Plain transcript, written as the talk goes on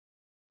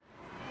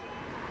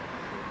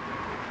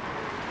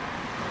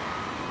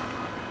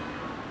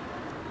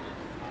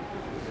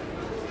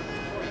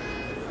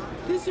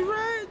This is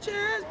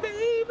righteous,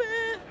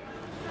 baby.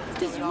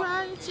 This is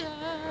righteous.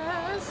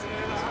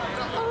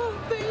 Oh,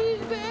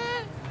 baby.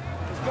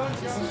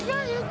 This is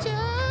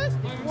righteous.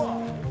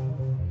 What?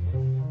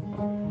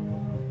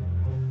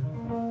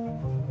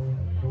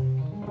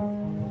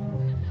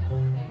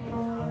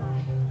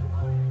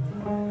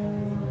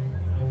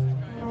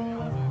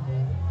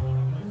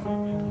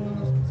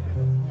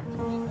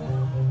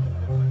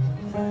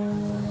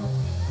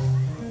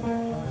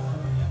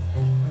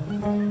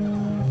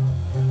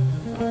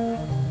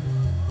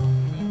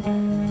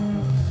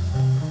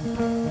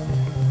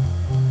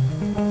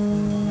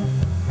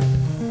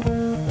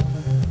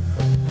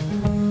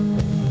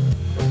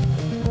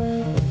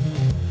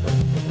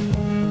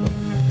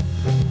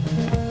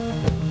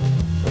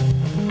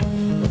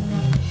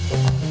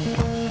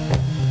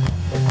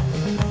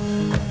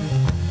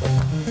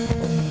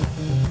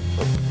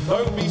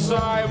 Don't be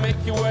shy,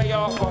 make your way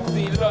up. I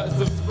see lots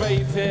of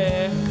space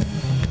here.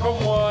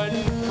 Come on,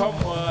 come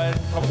on,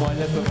 come on.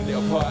 Let's have a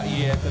little party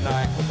here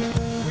tonight.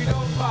 We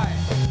don't fight.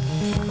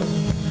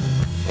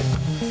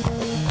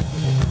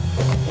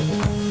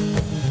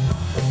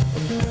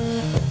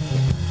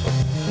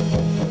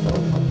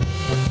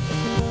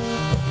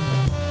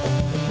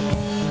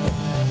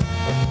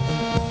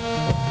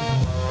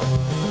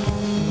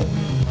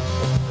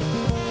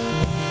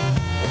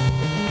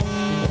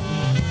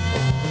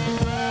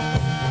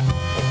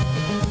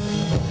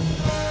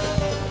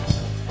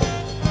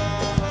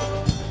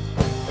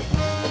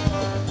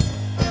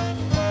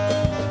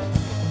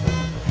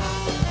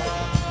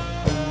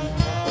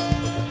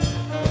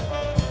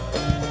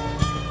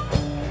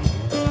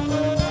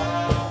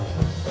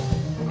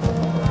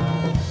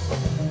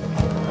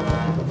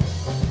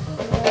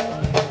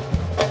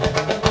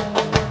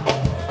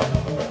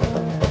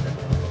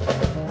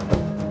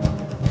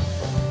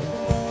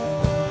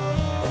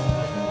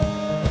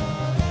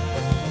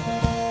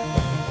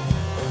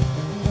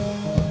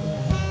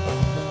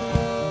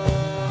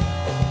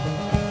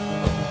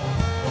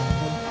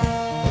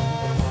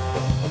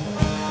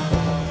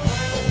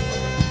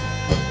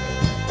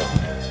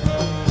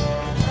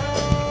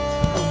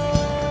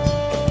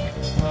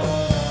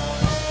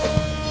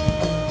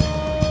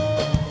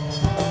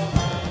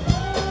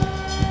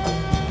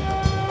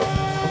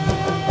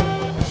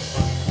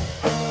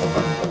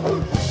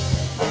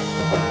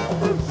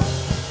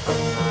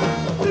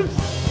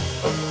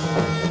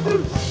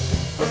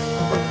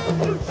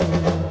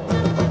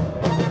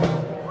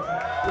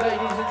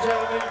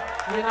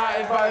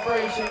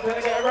 Vibration. Can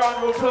I get a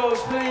round of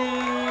applause,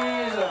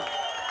 please?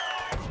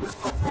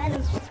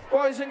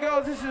 Boys and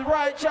girls, this is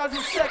Riot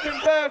Chaz's second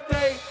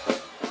birthday.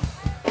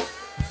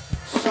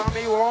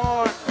 Sammy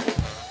Warren.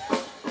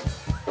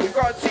 We've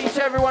got to teach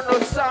everyone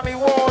the Sammy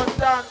Warren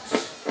dance.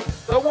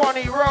 The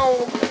one-e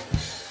roll.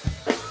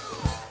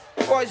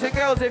 Boys and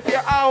girls, if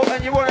you're out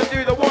and you want to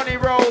do the one-e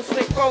roll,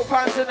 stick both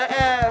hands in the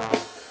air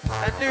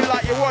and do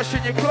like you're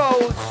washing your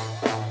clothes.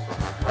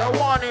 The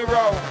one-e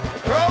roll.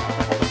 Roll.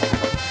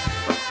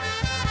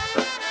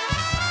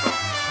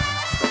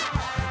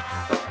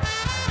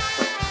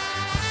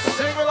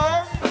 Sing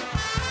along.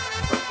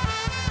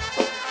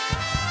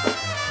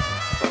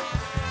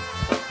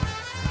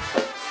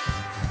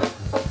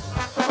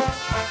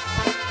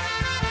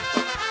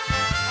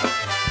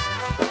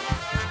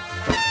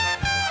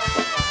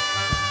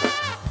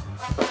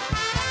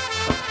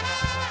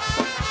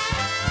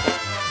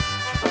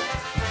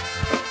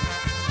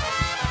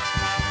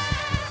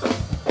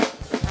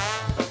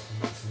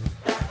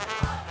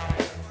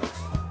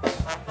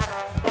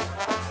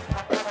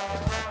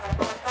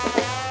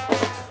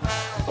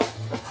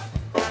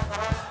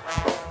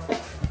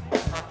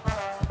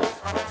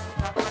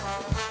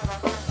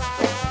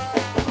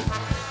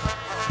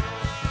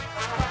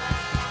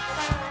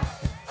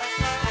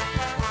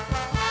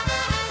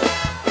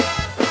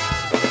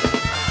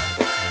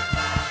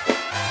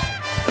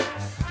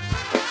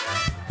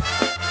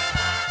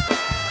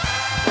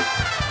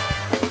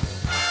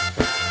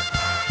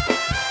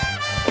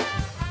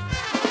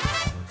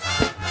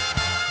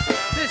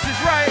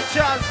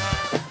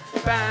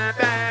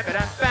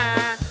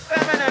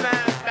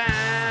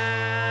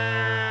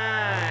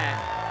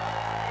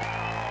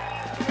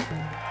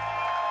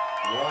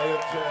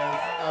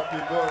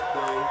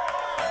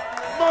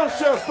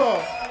 Manchester,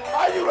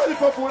 are you ready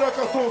for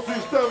Buraka Som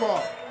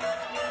Sistema?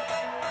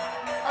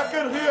 I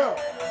can hear.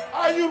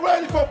 Are you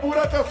ready for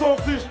Buraka Som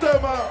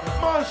Sistema?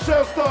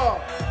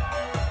 Manchester.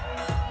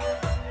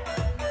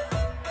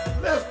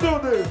 Let's do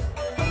this.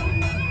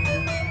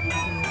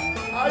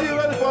 Are you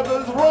ready for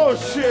this raw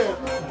shit?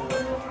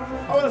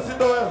 I want to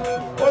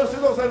see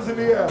those hands in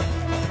the air.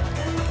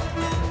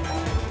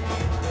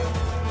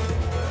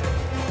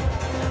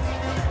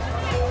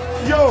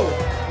 Yo,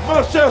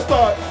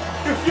 Manchester,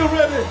 if you're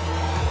ready,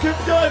 keep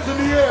your hands in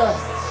the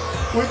air.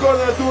 We're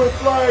gonna do it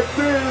like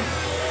this.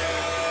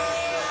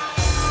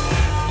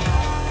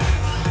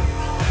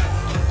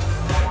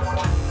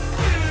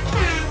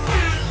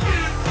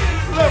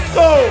 Let's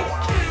go.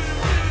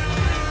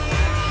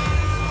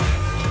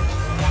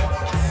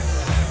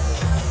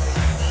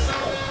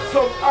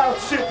 Some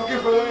ass shit to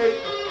give away.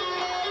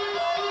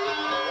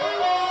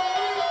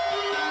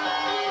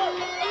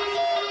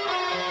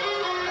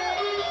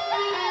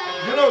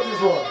 know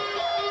this one.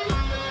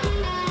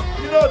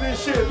 You know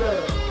this shit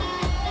there.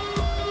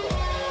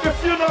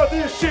 If you know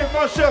this shit,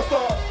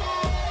 Manchester,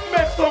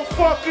 make some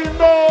fucking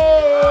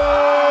noise!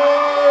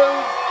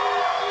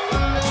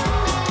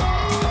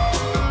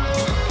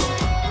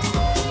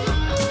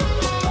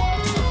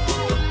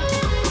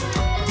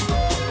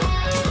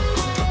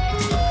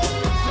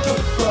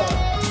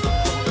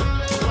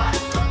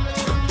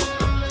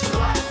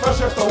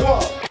 Manchester,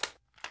 what?